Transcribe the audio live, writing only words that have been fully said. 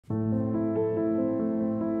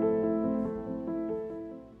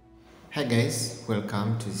Hi guys,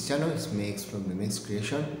 welcome to this channel. It's Max from the Max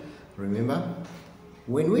Creation. Remember,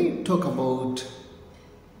 when we talk about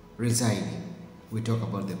resigning, we talk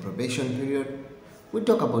about the probation period, we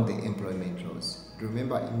talk about the employment laws.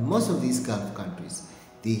 Remember, in most of these Gulf countries,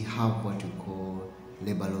 they have what we call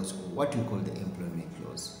labor laws or what we call the employment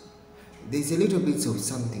laws. There's a little bit of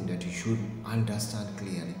something that you should understand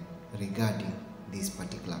clearly regarding these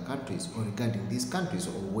particular countries or regarding these countries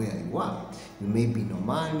or where you are. You may be in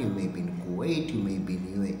Oman, you may be in Kuwait, you may be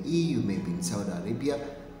in UAE, you may be in Saudi Arabia.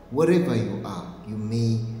 Wherever you are, you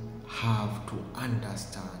may have to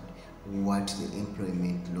understand what the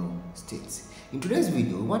employment law states. In today's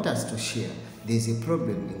video, we want us to share there's a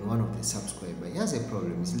problem in one of the subscribers. He has a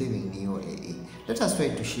problem, he's living in UAE. Let us try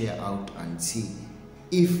to share out and see.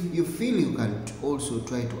 If you feel you can also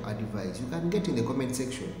try to advise, you can get in the comment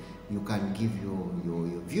section. You can give your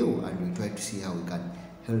view and we try to see how we can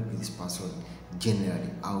help this person generally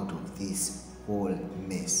out of this whole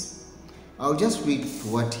mess. I'll just read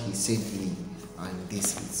what he sent me, and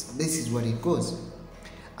this is what it goes.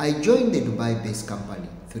 I joined the Dubai-based company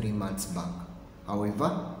 3 months back.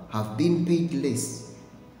 However, have been paid less.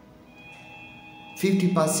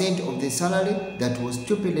 50% of the salary that was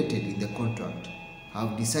stipulated in the contract.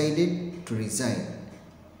 Have decided to resign.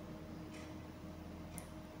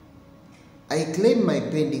 I claim my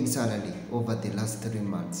pending salary over the last 3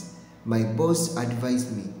 months. My boss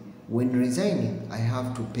advised me when resigning I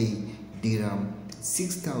have to pay dirham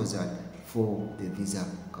 6,000 for the visa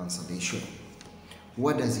cancellation.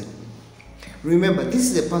 What does it mean? Remember,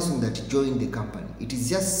 this is a person that joined the company. It is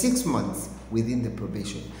just 6 months within the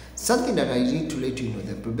probation. Something that I need to let you know,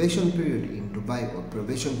 the probation period in Dubai or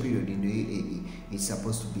probation period in the UAE is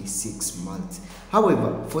supposed to be 6 months.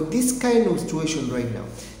 However, for this kind of situation right now,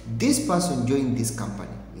 this person joined this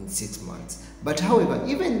company in 6 months. But however,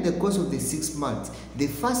 even in the course of the 6 months, the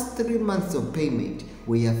first 3 months of payment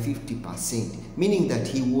were 50%, meaning that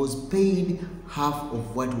he was paid half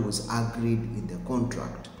of what was agreed in the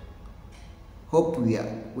contract. Hope we are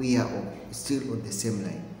still on the same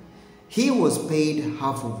line. He was paid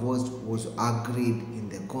half of what was agreed in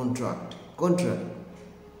the contract.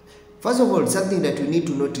 First of all, something that we need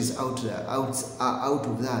to notice out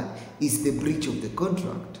of that is the breach of the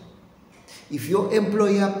contract. If your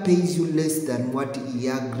employer pays you less than what he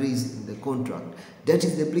agrees in the contract, that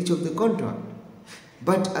is the breach of the contract.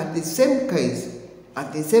 But at the same case,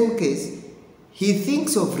 he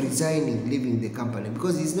thinks of resigning, leaving the company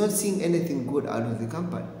because he's not seeing anything good out of the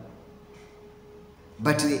company.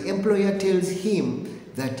 But the employer tells him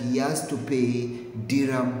that he has to pay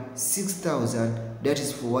dirham 6,000, that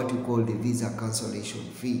is for what we call the visa cancellation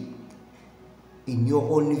fee. In your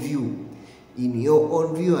own view and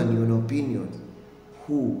your opinion,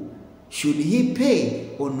 who should he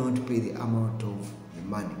pay or not pay the amount of the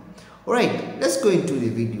money? Alright, let's go into the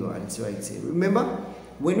video and see what it says. Remember,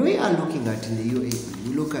 when we are looking at in the UAE,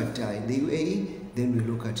 we look at in the UAE, then we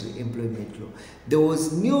look at the employment law. There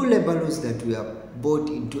was new labor laws that were brought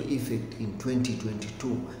into effect in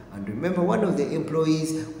 2022. And remember, one of the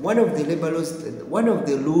labor laws, one of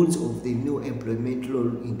the rules of the new employment law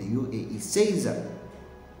in the UAE says that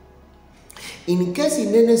in case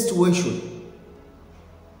in any situation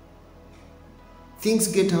things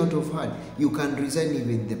get out of hand, you can resign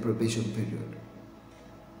even the probation period.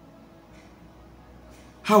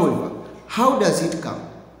 However, how does it come?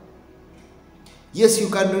 Yes, you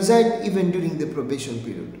can resign even during the probation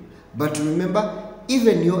period. But remember,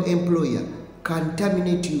 even your employer can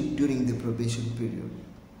terminate you during the probation period.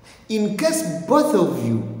 In case both of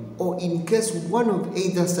you, or in case one of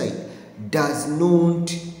either side does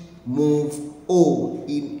not move, or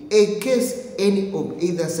in a case any of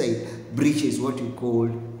either side breaches what you call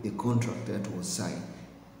the contract that was signed.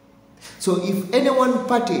 So if any one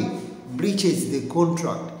party breaches the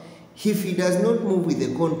contract, if he does not move with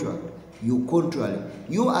the contract, you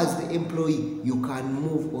as the employee, you can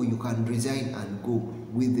move or you can resign and go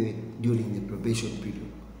with during the probation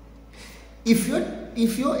period. If the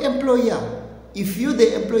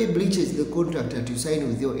employee breaches the contract that you sign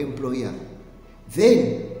with your employer,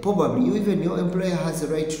 then probably even your employer has the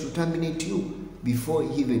right to terminate you before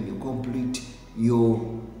even you complete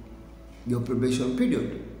your probation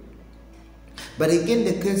period. But again,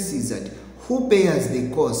 the case is that who bears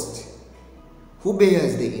the cost? Who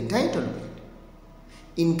bears the entitlement?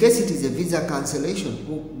 In case it is a visa cancellation,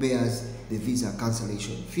 who bears the visa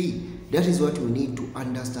cancellation fee? That is what we need to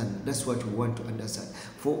understand. That's what we want to understand.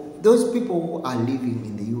 For those people who are living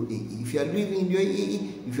in the UAE, if you are living in the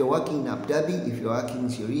UAE, if you are working in Abu Dhabi, if you are working in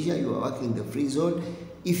Sharjah, you are working in the free zone,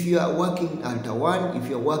 if you are working at Tawan, if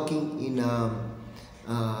you are working in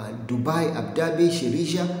Dubai, Abu Dhabi,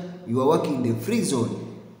 Sharjah, you are working in the free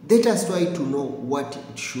zone, let us try to know what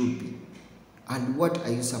it should be and what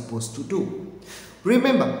are you supposed to do.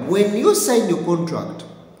 Remember, when you sign the contract,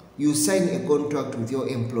 you sign a contract with your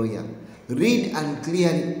employer. Read and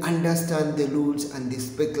clearly understand the rules and the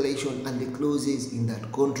speculation and the clauses in that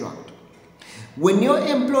contract. When your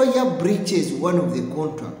employer breaches one of the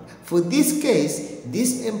contract, for this case,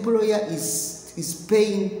 this employer is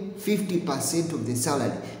paying 50% of the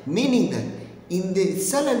salary, meaning that in the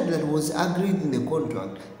salary that was agreed in the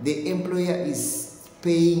contract, the employer is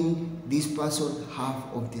paying this person half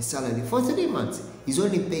of the salary. For 3 months, he's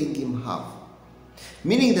only paying him half.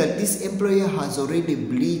 Meaning that this employer has already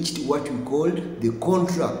breached what we call the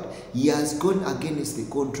contract. He has gone against the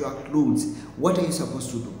contract rules. What are you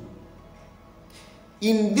supposed to do?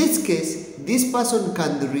 In this case, this person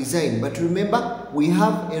can resign, but remember, we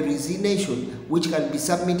have a resignation which can be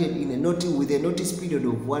submitted in a notice with a notice period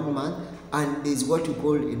of 1 month, and there is what we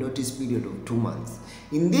call a notice period of 2 months.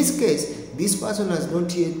 In this case, this person has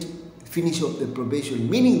not yet finished up the probation,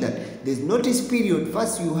 meaning that there's notice period.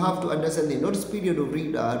 First, you have to understand the notice period of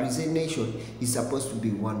resignation is supposed to be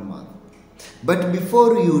 1 month. But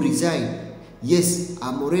before you resign, yes,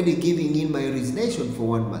 I'm already giving in my resignation for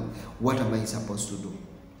 1 month. What am I supposed to do?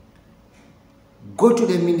 Go to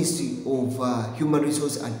the Ministry of Human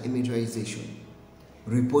Resource and Emiratisation.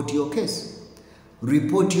 Report your case.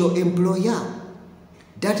 Report your employer.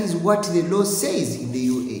 That is what the law says in the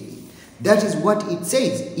UAE. That is what it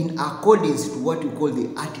says in accordance to what we call the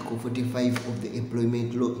Article 45 of the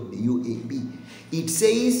Employment Law in the UAE. It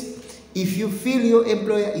says if you feel your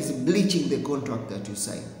employer is breaching the contract that you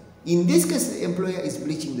sign, in this case the employer is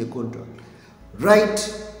breaching the contract,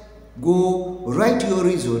 write your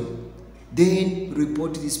reason, then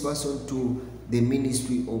report this person to the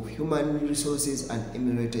Ministry of Human Resources and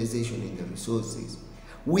Emiratisation in the resources.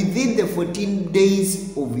 Within the 14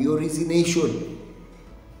 days of your resignation,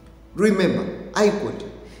 remember, I quote,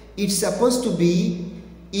 it's supposed to be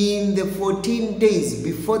in the 14 days,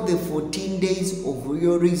 before the 14 days of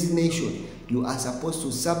your resignation, you are supposed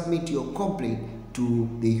to submit your complaint to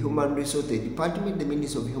the Human Resource, the Department, the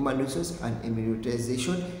Ministry of Human Resources and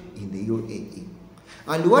Emiratisation in the UAE.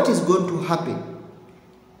 And what is going to happen?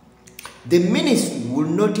 The ministry will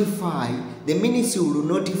notify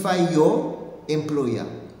your employer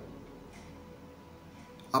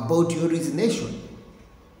about your resignation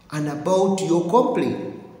and about your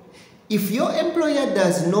complaint. If your employer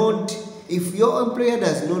does not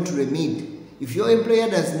remit, if your employer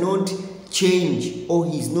does not change or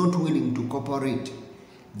he is not willing to cooperate,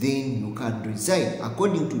 then you can resign.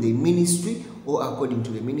 According to the ministry,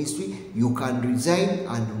 you can resign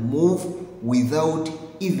and move without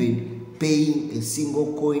even paying a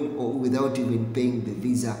single coin or without even paying the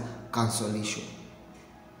visa cancellation.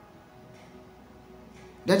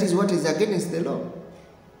 That is what is against the law.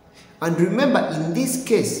 And remember, in this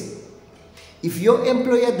case, if your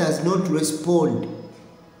employer does not respond,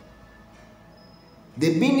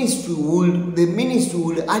 the ministry will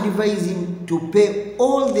advise him to pay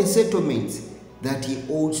all the settlements that he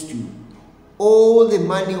owes to you. All the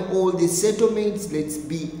money, all the settlements, let's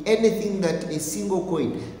be anything that a single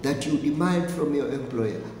coin that you demand from your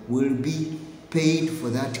employer will be paid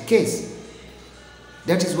for that case.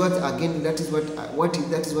 That is what the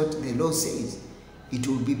law says. It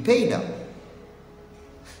will be paid up.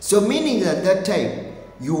 So meaning that that time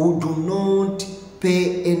you do not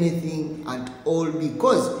pay anything at all,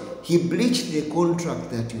 because he breached the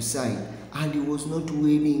contract that you signed and he was not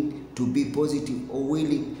willing to be positive or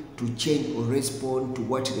willing to change or respond to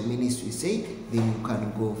what the ministry say, then you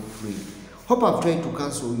can go free. Hope I've tried to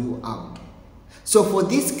cancel you out. So for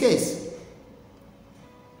this case,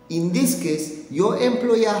 in this case, your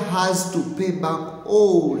employer has to pay back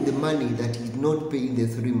all the money that he did not pay in the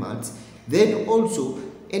 3 months. Then also,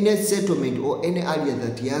 any settlement or any area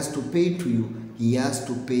that he has to pay to you, he has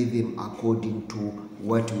to pay them according to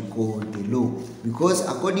what we call the law. Because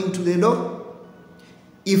according to the law,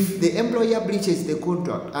 if the employer breaches the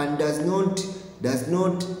contract and does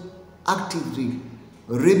not actively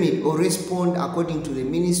remit or respond according to the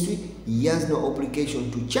ministry, he has no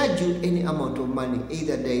obligation to charge you any amount of money,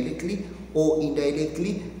 either directly or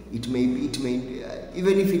indirectly. It may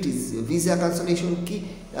even if it is visa cancellation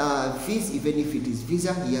fees, even if it is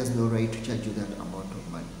visa, he has no right to charge you that amount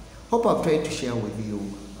of money. Hope I've tried to share with you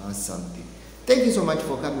something. Thank you so much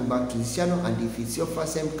for coming back to this channel, and if it's your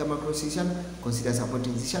first time to come across this channel, consider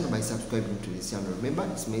supporting this channel by subscribing to this channel. Remember,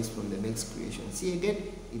 it's Mex from the Mex Creation. See you again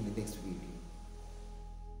in the next video.